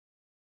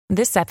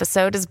This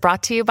episode is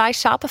brought to you by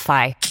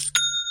Shopify.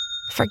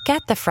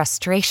 Forget the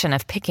frustration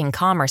of picking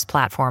commerce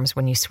platforms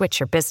when you switch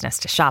your business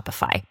to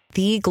Shopify,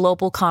 the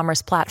global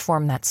commerce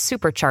platform that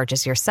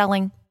supercharges your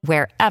selling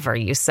wherever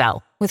you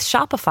sell. With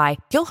Shopify,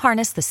 you'll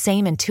harness the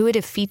same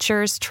intuitive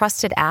features,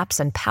 trusted apps,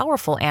 and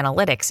powerful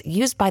analytics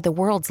used by the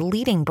world's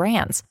leading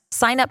brands.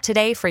 Sign up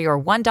today for your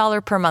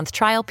 $1 per month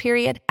trial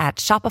period at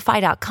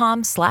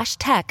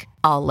shopify.com/tech,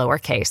 all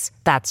lowercase.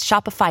 That's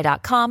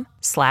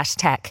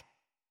shopify.com/tech.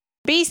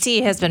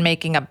 BC has been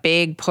making a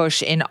big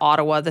push in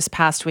Ottawa this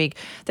past week.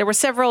 There were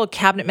several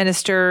cabinet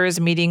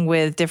ministers meeting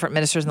with different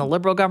ministers in the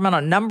Liberal government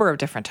on a number of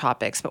different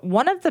topics. But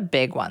one of the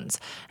big ones,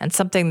 and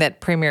something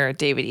that Premier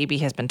David Eby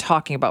has been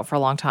talking about for a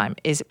long time,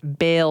 is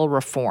bail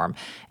reform.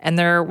 And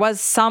there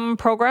was some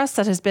progress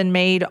that has been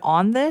made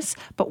on this,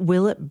 but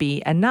will it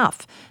be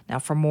enough? Now,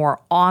 for more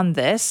on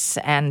this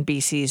and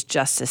BC's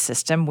justice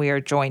system, we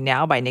are joined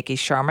now by Niki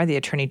Sharma, the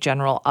Attorney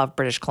General of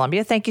British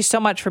Columbia. Thank you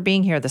so much for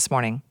being here this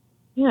morning.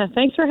 Yeah,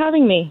 thanks for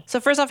having me. So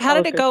first off, how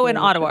did it go in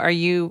Ottawa? Are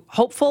you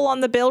hopeful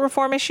on the bail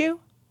reform issue?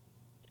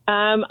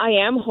 I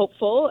am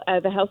hopeful.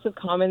 The House of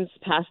Commons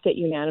passed it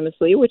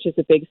unanimously, which is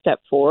a big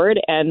step forward.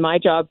 And my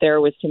job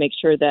there was to make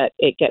sure that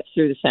it gets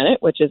through the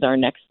Senate, which is our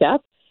next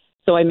step.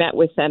 So I met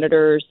with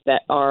senators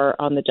that are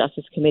on the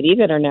Justice Committee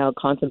that are now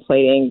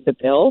contemplating the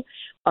bill.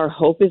 Our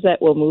hope is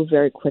that we'll move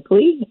very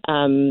quickly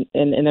in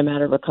a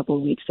matter of a couple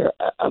of weeks or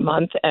a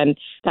month. And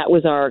that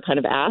was our kind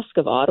of ask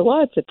of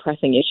Ottawa. It's a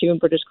pressing issue in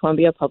British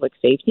Columbia, public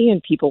safety,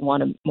 and people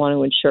want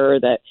to ensure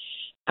that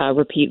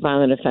repeat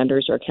violent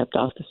offenders are kept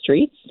off the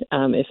streets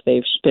if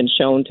they've been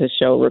shown to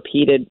show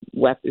repeated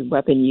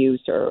weapon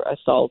use or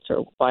assaults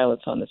or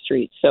violence on the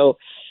streets. So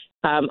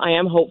I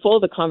am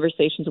hopeful. The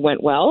conversations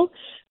went well.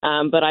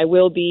 But I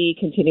will be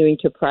continuing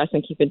to press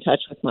and keep in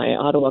touch with my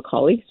Ottawa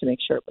colleagues to make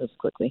sure it moves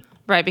quickly.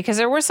 Right, because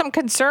there were some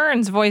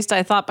concerns voiced,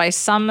 I thought, by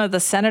some of the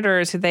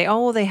senators who they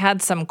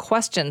had some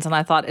questions. And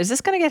I thought, is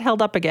this going to get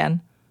held up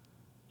again?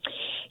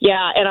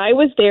 Yeah, and I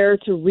was there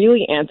to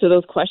really answer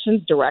those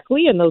questions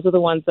directly. And those are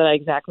the ones that I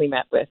exactly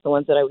met with, the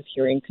ones that I was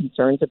hearing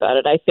concerns about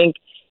it. I think,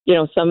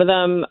 some of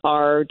them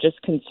are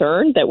just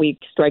concerned that we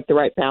strike the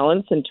right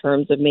balance in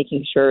terms of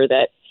making sure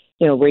that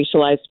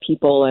racialized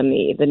people and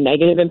the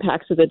negative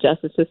impacts of the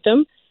justice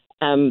system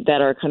that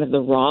are kind of the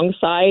wrong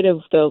side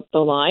of the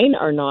line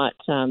are not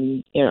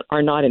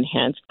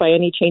enhanced by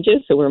any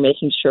changes. So we're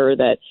making sure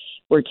that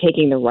we're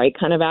taking the right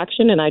kind of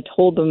action. And I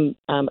told them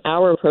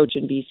our approach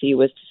in BC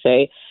was to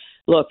say,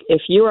 look,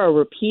 if you are a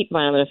repeat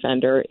violent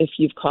offender, if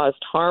you've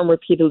caused harm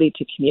repeatedly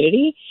to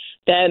community,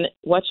 then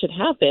what should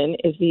happen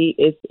is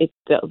the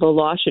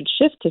law should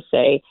shift to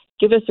say,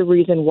 give us a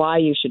reason why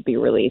you should be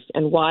released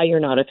and why you're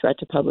not a threat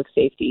to public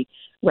safety,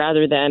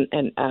 rather than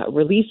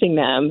releasing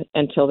them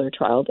until their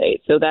trial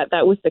date. So that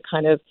was the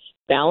kind of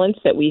balance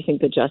that we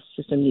think the justice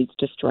system needs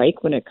to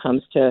strike when it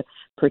comes to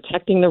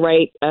protecting the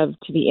right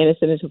to be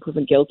innocent until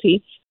proven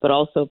guilty, but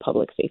also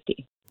public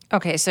safety.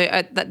 Okay, so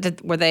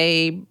were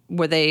they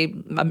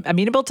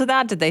amenable to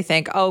that? Did they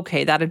think,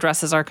 okay, that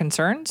addresses our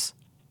concerns?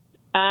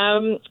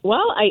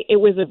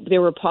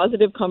 There were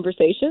positive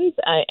conversations,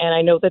 and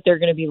I know that they're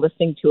going to be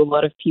listening to a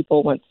lot of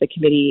people once the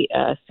committee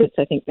sits,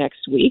 I think,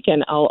 next week,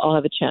 and I'll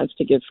have a chance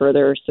to give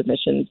further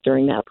submissions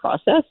during that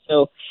process.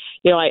 So,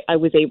 I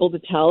was able to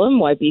tell them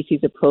why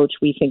BC's approach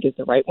we think is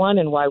the right one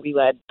and why we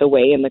led the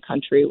way in the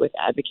country with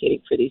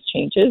advocating for these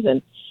changes,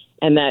 and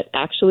that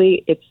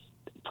actually it's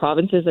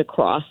provinces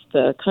across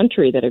the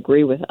country that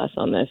agree with us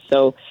on this.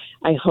 So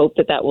I hope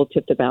that will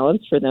tip the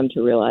balance for them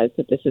to realize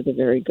that this is a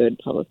very good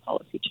public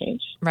policy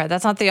change. Right.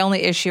 That's not the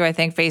only issue, I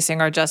think, facing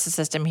our justice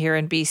system here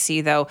in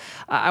BC, though.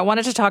 I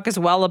wanted to talk as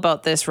well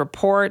about this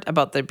report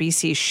about the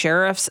BC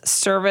Sheriff's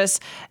Service.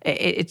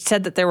 It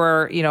said that there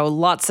were,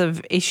 lots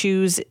of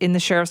issues in the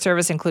Sheriff's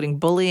Service, including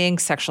bullying,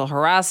 sexual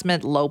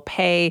harassment, low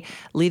pay,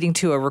 leading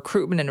to a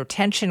recruitment and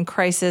retention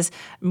crisis,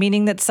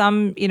 meaning that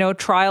some,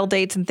 trial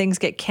dates and things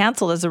get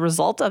canceled as a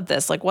result of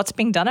this. Like, what's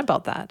being done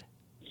about that?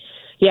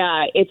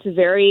 Yeah, it's a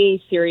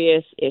very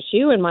serious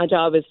issue, and my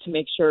job is to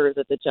make sure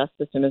that the justice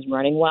system is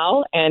running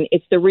well. And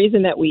it's the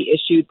reason that we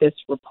issued this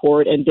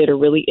report and did a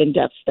really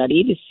in-depth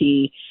study to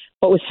see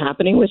what was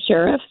happening with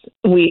sheriffs.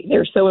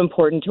 They're so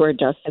important to our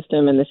justice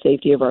system and the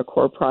safety of our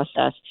court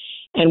process,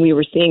 and we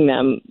were seeing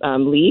them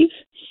leave.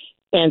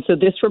 And so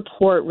this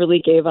report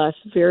really gave us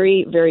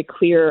very, very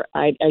clear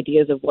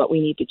ideas of what we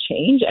need to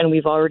change, and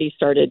we've already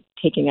started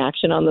taking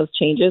action on those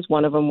changes.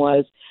 One of them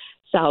was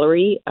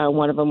salary.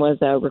 One of them was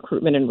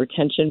recruitment and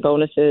retention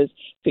bonuses,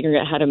 figuring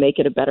out how to make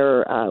it a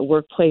better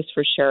workplace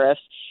for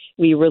sheriffs.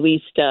 We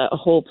released a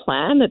whole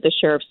plan that the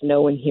sheriffs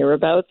know and hear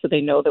about, so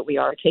they know that we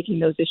are taking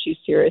those issues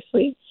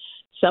seriously.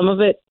 Some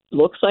of it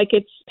looks like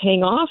it's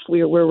paying off.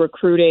 We're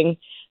recruiting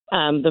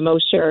the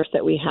most sheriffs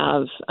that we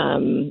have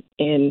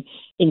in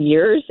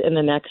years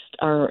in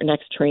our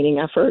next training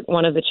effort.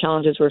 One of the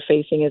challenges we're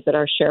facing is that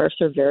our sheriffs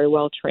are very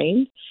well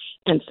trained.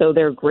 And so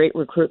they're great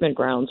recruitment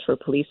grounds for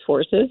police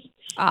forces.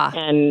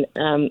 And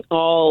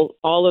all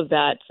of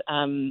that,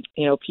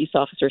 peace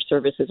officer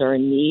services are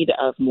in need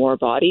of more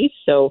bodies.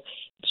 So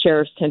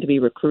sheriffs tend to be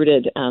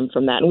recruited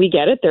from that. And we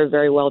get it. They're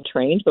very well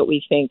trained, but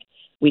we think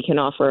we can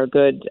offer a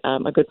good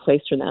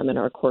place for them in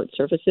our court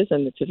services.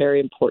 And it's a very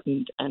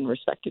important and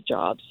respected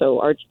job.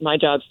 So my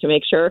job is to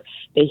make sure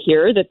they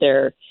hear that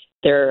they're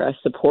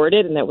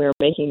supported and that we're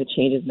making the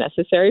changes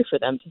necessary for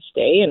them to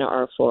stay and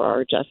for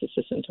our justice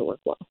system to work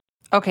well.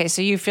 Okay,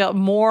 so you feel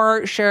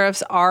more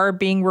sheriffs are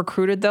being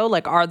recruited, though?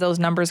 Like, are those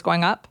numbers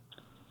going up?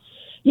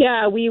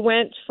 Yeah, we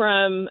went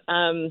from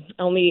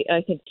only,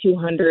 I think,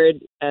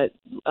 200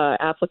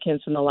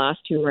 applicants in the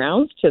last two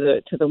rounds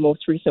to the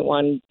most recent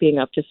one being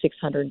up to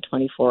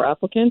 624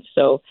 applicants.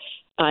 So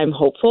I'm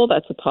hopeful.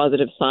 That's a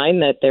positive sign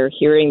that they're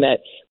hearing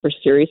that we're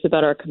serious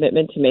about our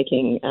commitment to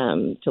making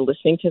to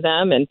listening to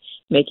them and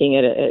making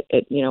it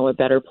a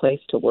better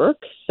place to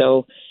work.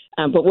 So,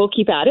 but we'll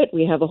keep at it.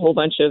 We have a whole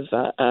bunch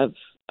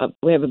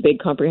we have a big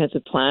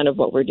comprehensive plan of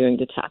what we're doing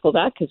to tackle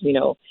that, because we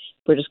know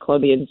British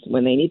Columbians,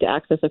 when they need to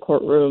access a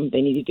courtroom,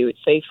 they need to do it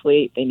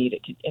safely. They need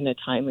it in a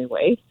timely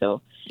way.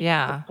 So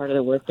that's part of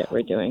the work that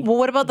we're doing. Well,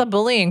 what about the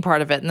bullying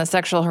part of it and the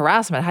sexual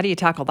harassment? How do you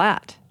tackle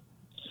that?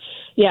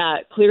 Yeah,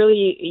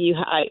 clearly,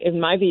 in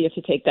my view, you have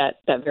to take that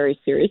very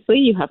seriously.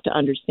 You have to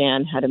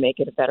understand how to make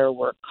it a better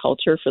work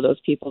culture for those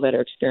people that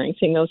are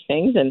experiencing those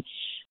things. And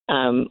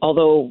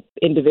although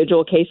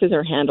individual cases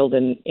are handled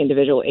in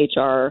individual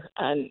HR,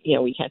 and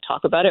we can't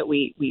talk about it,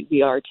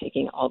 we are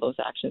taking all those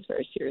actions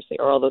very seriously,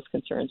 or all those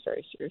concerns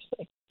very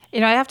seriously.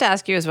 I have to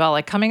ask you as well,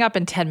 like coming up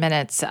in 10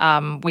 minutes,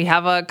 we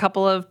have a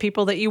couple of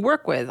people that you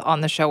work with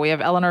on the show. We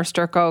have Eleanor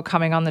Sturko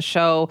coming on the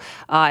show,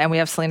 and we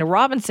have Selena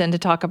Robinson to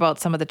talk about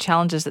some of the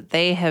challenges that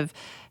they have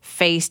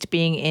faced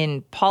being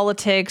in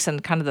politics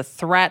and kind of the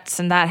threats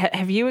and that.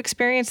 Have you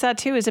experienced that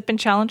too? Has it been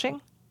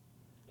challenging?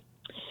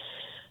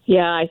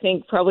 Yeah, I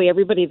think probably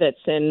everybody that's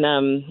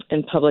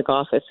in public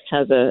office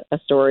has a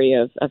story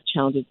of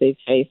challenges they've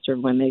faced, or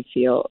when they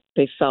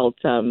felt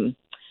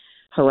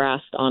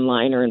harassed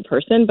online or in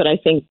person. But I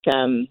think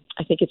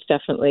it's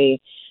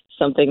definitely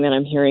something that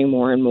I'm hearing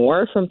more and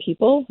more from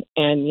people.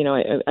 And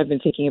I've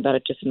been thinking about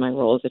it just in my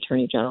role as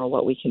Attorney General,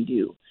 what we can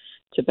do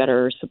to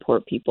better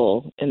support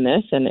people in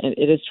this. And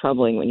it is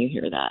troubling when you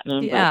hear that.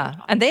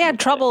 And they had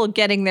trouble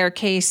getting their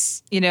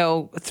case,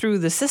 through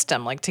the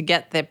system, like to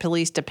get the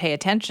police to pay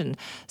attention.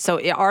 So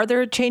are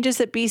there changes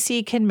that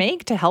BC can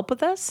make to help with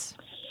this?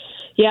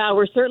 Yeah,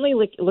 we're certainly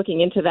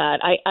looking into that.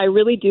 I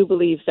really do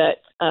believe that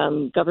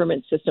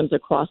government systems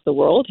across the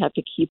world have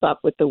to keep up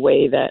with the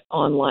way that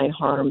online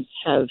harms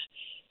have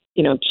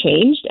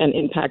changed and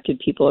impacted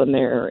people in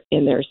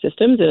their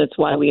systems. And it's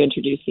why we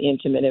introduced the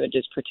Intimate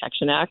Images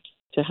Protection Act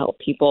to help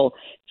people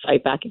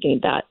fight back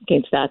against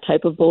that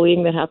type of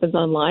bullying that happens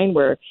online,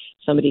 where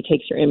somebody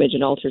takes your image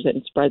and alters it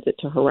and spreads it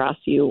to harass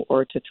you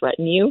or to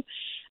threaten you.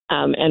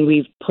 And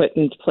we've put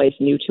into place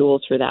new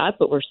tools for that.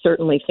 But we're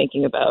certainly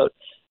thinking about,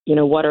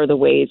 what are the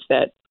ways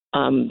that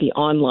the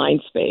online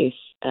space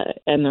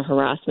and the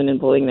harassment and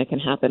bullying that can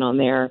happen on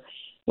there,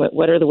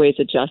 what are the ways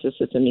the justice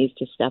system needs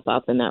to step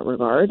up in that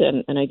regard?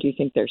 And I do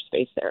think there's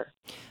space there.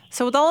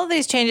 So with all of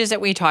these changes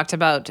that we talked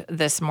about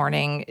this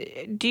morning,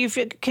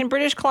 can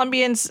British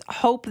Columbians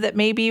hope that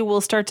maybe we'll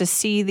start to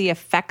see the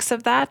effects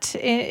of that,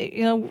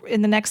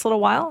 in the next little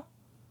while?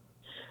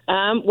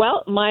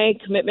 Well, my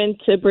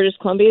commitment to British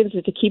Columbians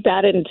is to keep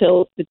at it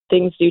until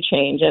things do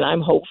change. And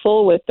I'm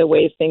hopeful with the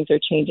ways things are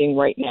changing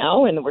right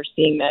now. And we're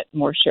seeing that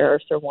more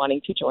sheriffs are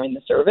wanting to join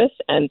the service.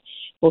 And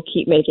we'll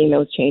keep making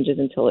those changes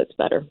until it's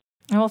better.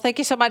 Well, thank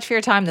you so much for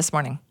your time this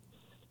morning.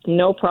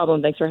 No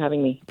problem. Thanks for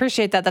having me.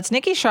 Appreciate that. That's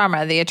Nikki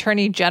Sharma, the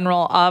Attorney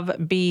General of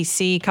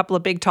BC. A couple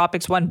of big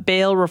topics. One,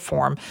 bail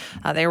reform.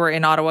 They were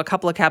in Ottawa. A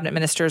couple of cabinet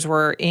ministers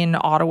were in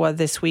Ottawa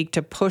this week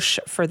to push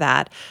for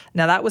that.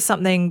 Now, that was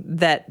something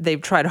that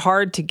they've tried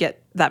hard to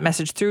get that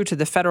message through to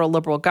the federal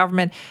Liberal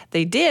government.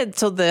 They did.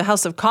 So the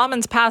House of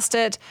Commons passed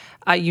it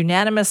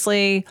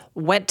unanimously,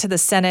 went to the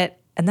Senate.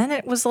 And then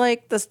it was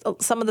like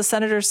some of the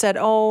senators said,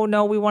 oh,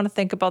 no, we want to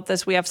think about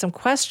this. We have some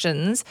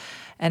questions.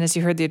 And as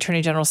you heard the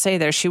Attorney General say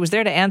there, she was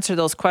there to answer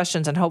those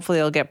questions, and hopefully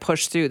it'll get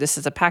pushed through. This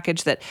is a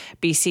package that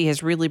BC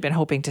has really been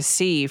hoping to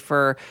see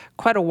for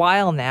quite a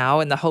while now,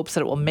 in the hopes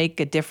that it will make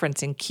a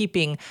difference in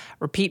keeping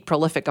repeat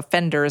prolific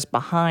offenders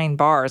behind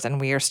bars. And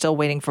we are still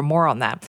waiting for more on that.